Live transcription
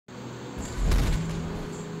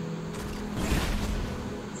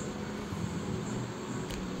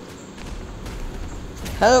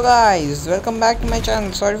Hello guys, welcome back to my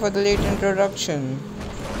channel. Sorry for the late introduction.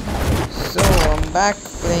 So I'm back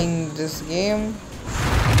playing this game.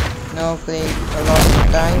 Now played a lot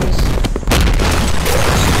of times.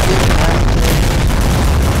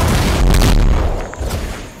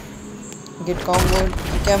 Get comboed.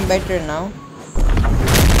 Okay, I'm better now.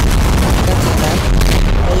 You can see that.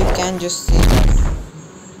 Or you can just see that.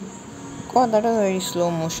 God, that was a very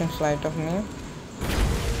slow motion flight of me.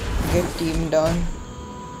 Get team done.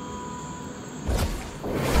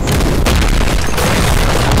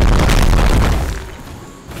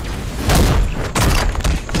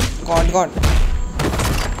 God.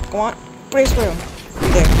 Come on, praise for him.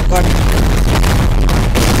 There, got it.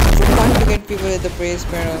 It's fun to get people with the praise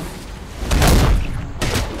barrel.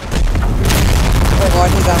 Oh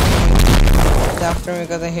god, he's after me. He's after me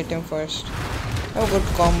because I hit him first. Oh, good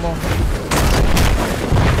combo.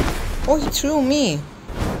 Oh, he threw me.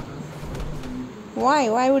 Why?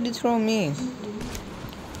 Why would he throw me?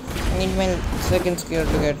 I need my second skill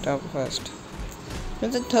to get up first.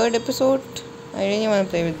 It's the third episode. I really want to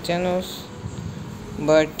play with Genos,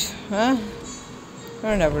 but I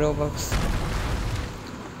don't have Roblox.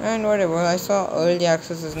 And whatever, I saw early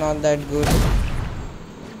access is not that good.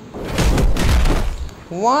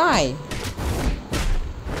 Why?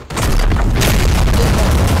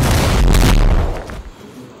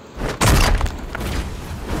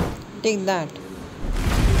 Take that.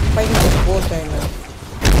 Fighting with both right now.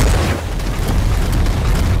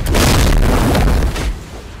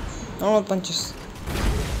 Normal punches.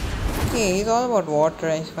 Okay, he's all about water,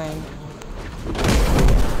 I find.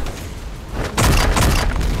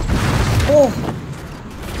 Oh!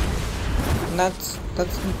 That's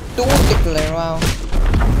toe tickler, wow.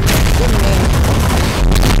 Good name.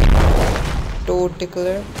 Toe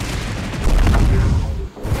tickler.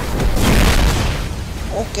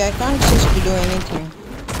 Okay, I can't just do anything.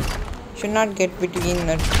 Should not get between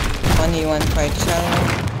that 1v1 fight, shall I?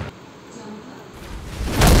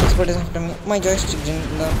 What is after me? My joystick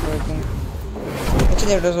didn't not working.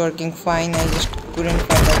 Actually it was working fine, I just couldn't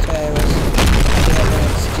find, that's why I was giving up an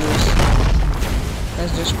excuse.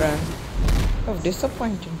 Let's just run. Oh,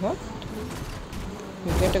 disappointing, what?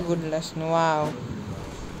 You get a good lesson, wow.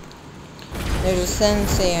 There's a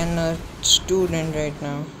sensei and a student right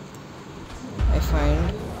now, I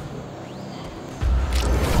find.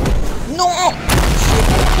 No! Shit.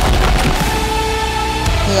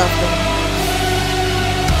 He's after me.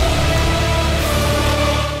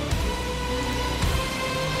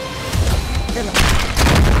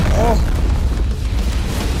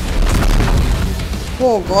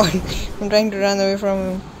 Oh god, I'm trying to run away from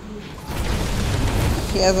him.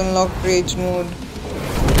 He has unlocked rage mode.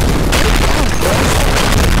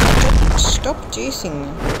 Stop chasing me.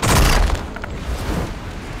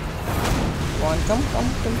 Come on,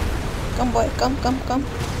 come boy, come.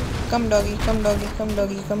 Come doggy.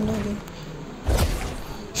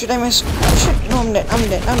 Should I miss? Shit, no, I'm dead.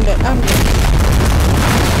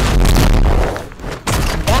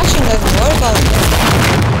 Dashing doesn't work all the time.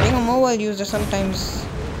 Being a mobile user sometimes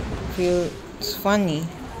feels funny.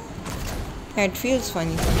 Yeah, it feels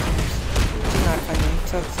funny sometimes. It's not funny,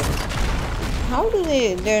 it's absurd. How do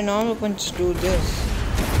their normal punches do this?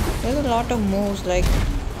 There's a lot of moves like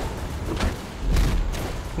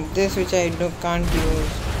this which I can't use.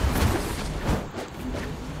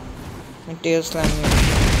 My tail slamming.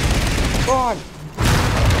 God!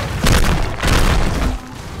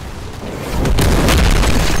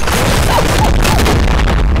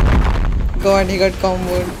 God, he got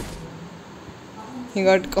comboed.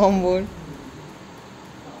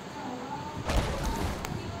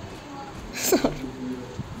 Sorry.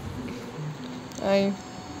 I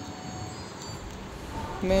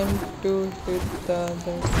meant to hit the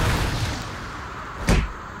other.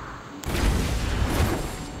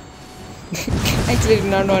 I actually did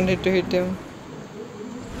not want it to hit him.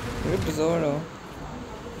 Rip Zoro.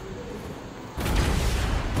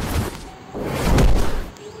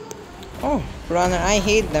 Oh, runner, I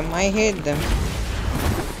hate them. I'm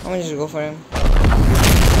gonna just go for him.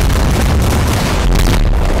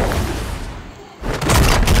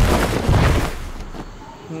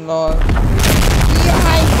 Lol.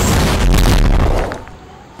 Yikes!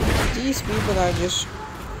 These people are just...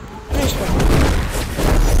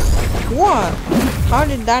 What? How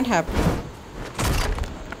did that happen?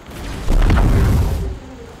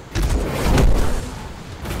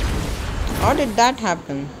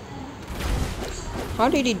 How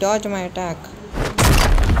did he dodge my attack?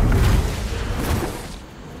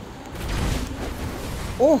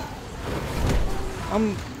 Oh!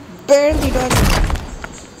 I'm barely dodging.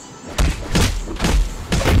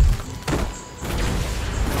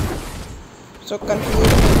 So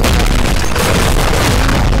confused.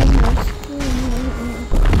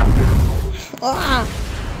 Ah!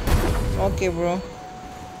 Okay, bro.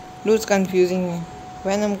 Dude's confusing me.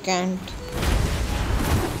 Venom can't.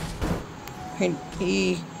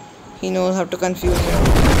 He knows how to confuse you.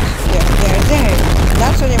 Yeah, they're there.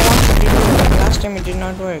 That's what I wanted to do. Last time it did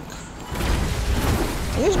not work.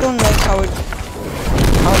 I just don't like how the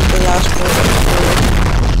last person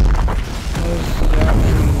was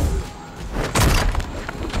anymore.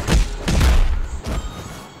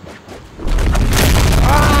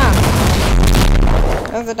 Ah!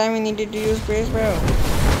 That's the time I needed to use Brace Barrel.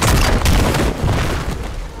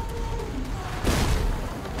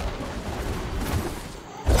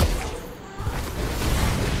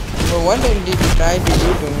 But what did you try to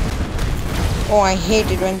do to me? Oh, I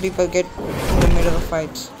hate it when people get in the middle of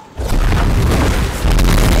fights.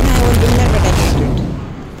 And I was doing that, but I hate it.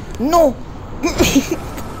 No!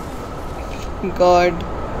 God.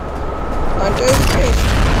 Hunter's Grace.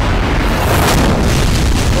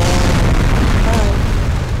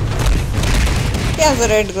 He has a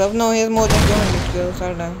red glove. No, he has more than 200 kills.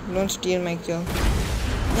 Hold on. Don't steal my kill.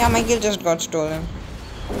 Yeah, my kill just got stolen.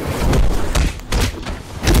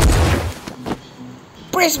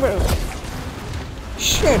 Brace bro!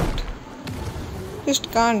 Shit.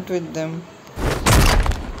 Just can't with them.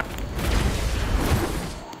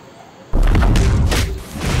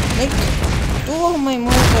 Like, 2 of my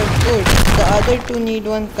moves are good. The other 2 need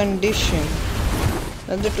one condition.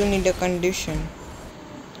 The other 2 need a condition.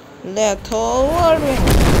 Lethal whirlwind.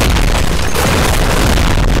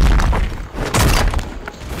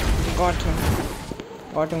 Got him.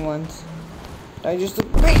 Got him once. I just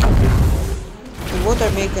took bacon. Both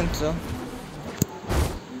are bacon, so.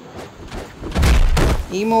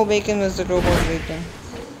 Emo bacon was the robot bacon.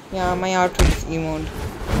 Yeah, my outfit is emoed.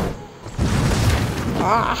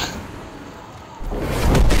 Ah!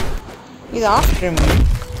 He's after me.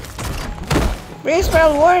 Brace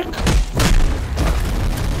spell work!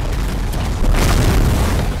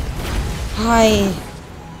 Hi!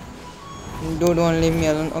 Dude, don't leave me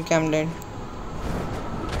alone. Okay, I'm dead.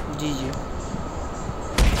 GG.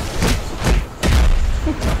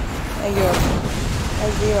 I gave up. I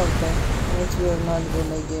gave up then. Which was not good,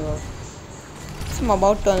 I gave up. So I'm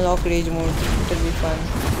about to unlock rage mode. It will be fun.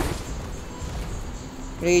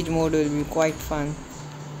 Rage mode will be quite fun.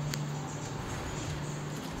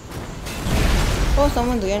 Oh,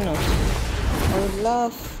 someone's again now. I would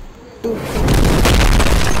love to.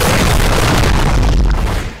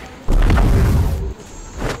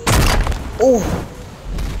 Oh!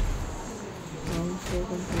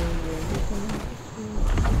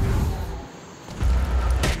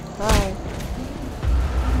 Hi.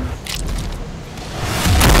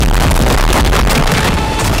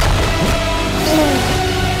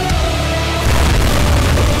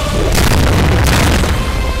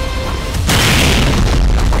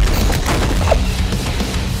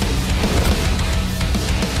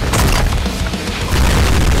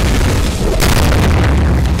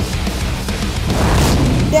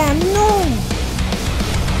 Damn, no!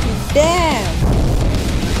 Damn!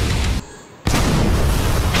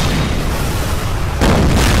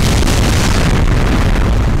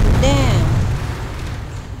 Damn!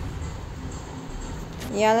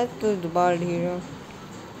 Yeah, let's do the bald hero.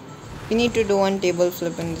 We need to do one table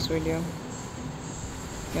flip in this video.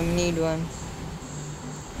 We need one.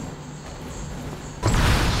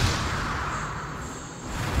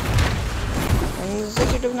 And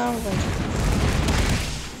executive now.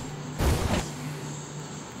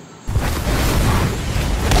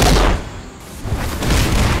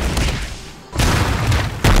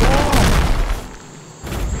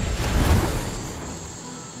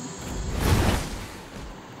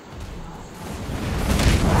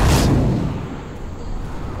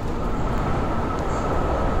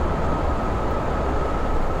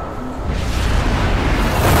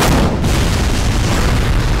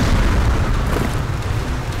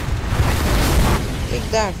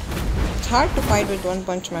 That. It's hard to fight with One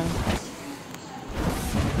Punch Man.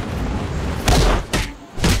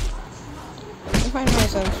 I find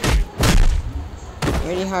myself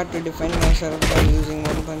very hard to defend myself by using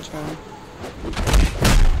One Punch Man.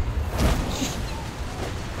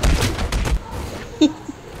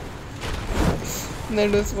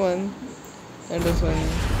 That was fun. That was funny.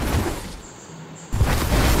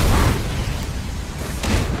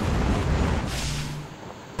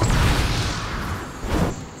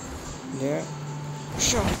 Yeah.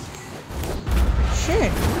 Sure.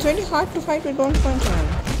 Shit, it's very hard to fight with One Punch Man.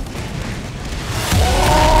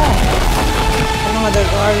 Oh! Another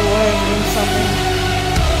guard was doing something.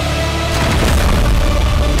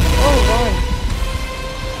 Oh god.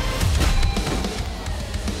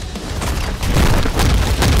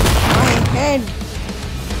 Ahmed!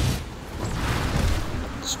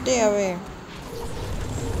 Stay away.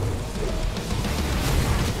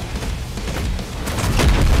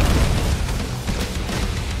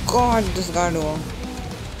 God, this guard over.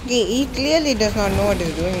 He clearly does not know what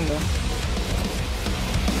he's doing though.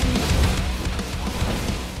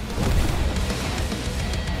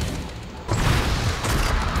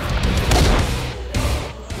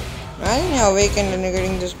 Imagine you're awakened and you're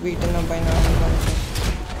getting just beaten up by normal punches.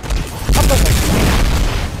 Uppercut.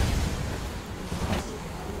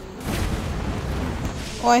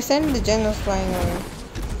 Oh, I sent the gen was flying away.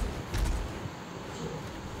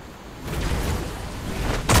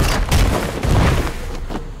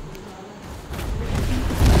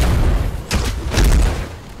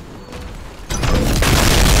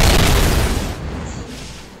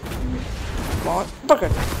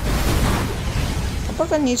 Uppercut.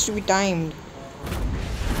 Uppercut needs to be timed.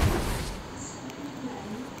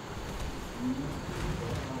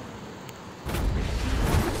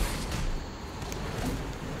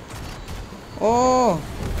 Oh,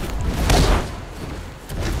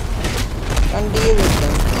 can't deal with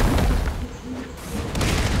them.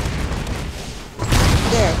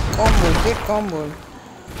 There, combo, get combo.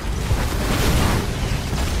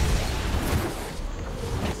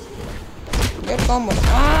 Get combo.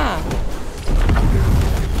 Ah!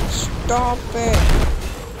 Stop it!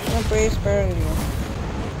 I'm praise parallel.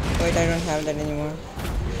 Wait, I don't have that anymore.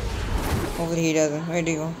 Hopefully he doesn't. Where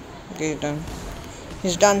do you go? Okay, he's done.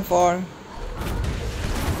 He's done for.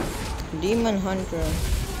 Demon Hunter.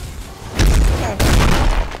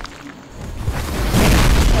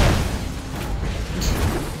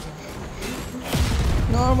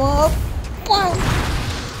 Normal. What?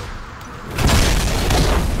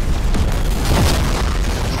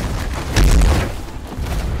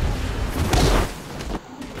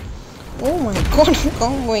 Oh my god, I'm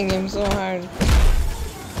comboing him so hard.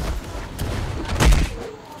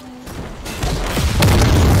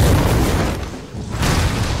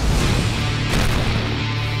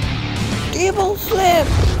 Table flip!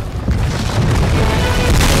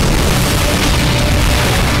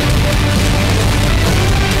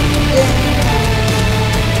 Yeah.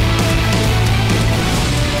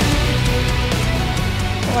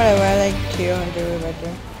 Whatever, I like Hero Hunter way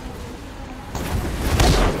better.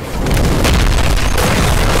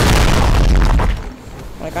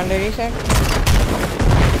 Why can't I reset?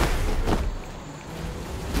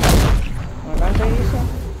 Why can't I reset?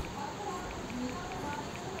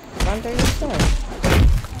 Can't I reset?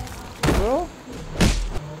 Bro?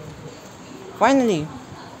 Finally!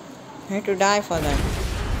 I had to die for that.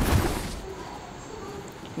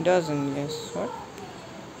 Doesn't, yes. What?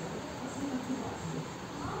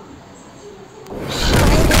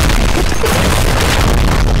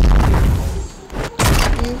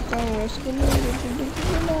 You come rescue me.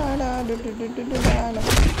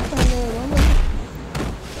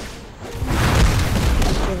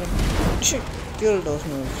 Kill those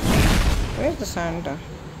moves. Where's the Santa?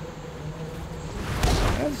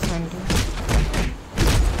 Where's the Santa?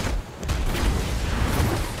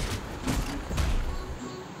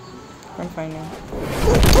 Can't find him.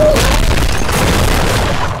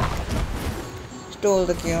 Stole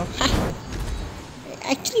the kill. I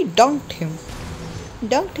actually dunked him.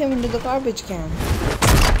 Dunked him into the garbage can.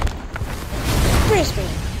 Press me.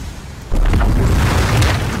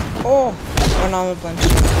 Oh, a normal punch.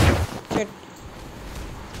 Shit.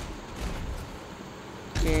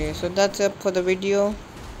 Okay, so that's it for the video.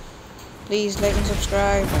 Please like and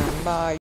subscribe and bye.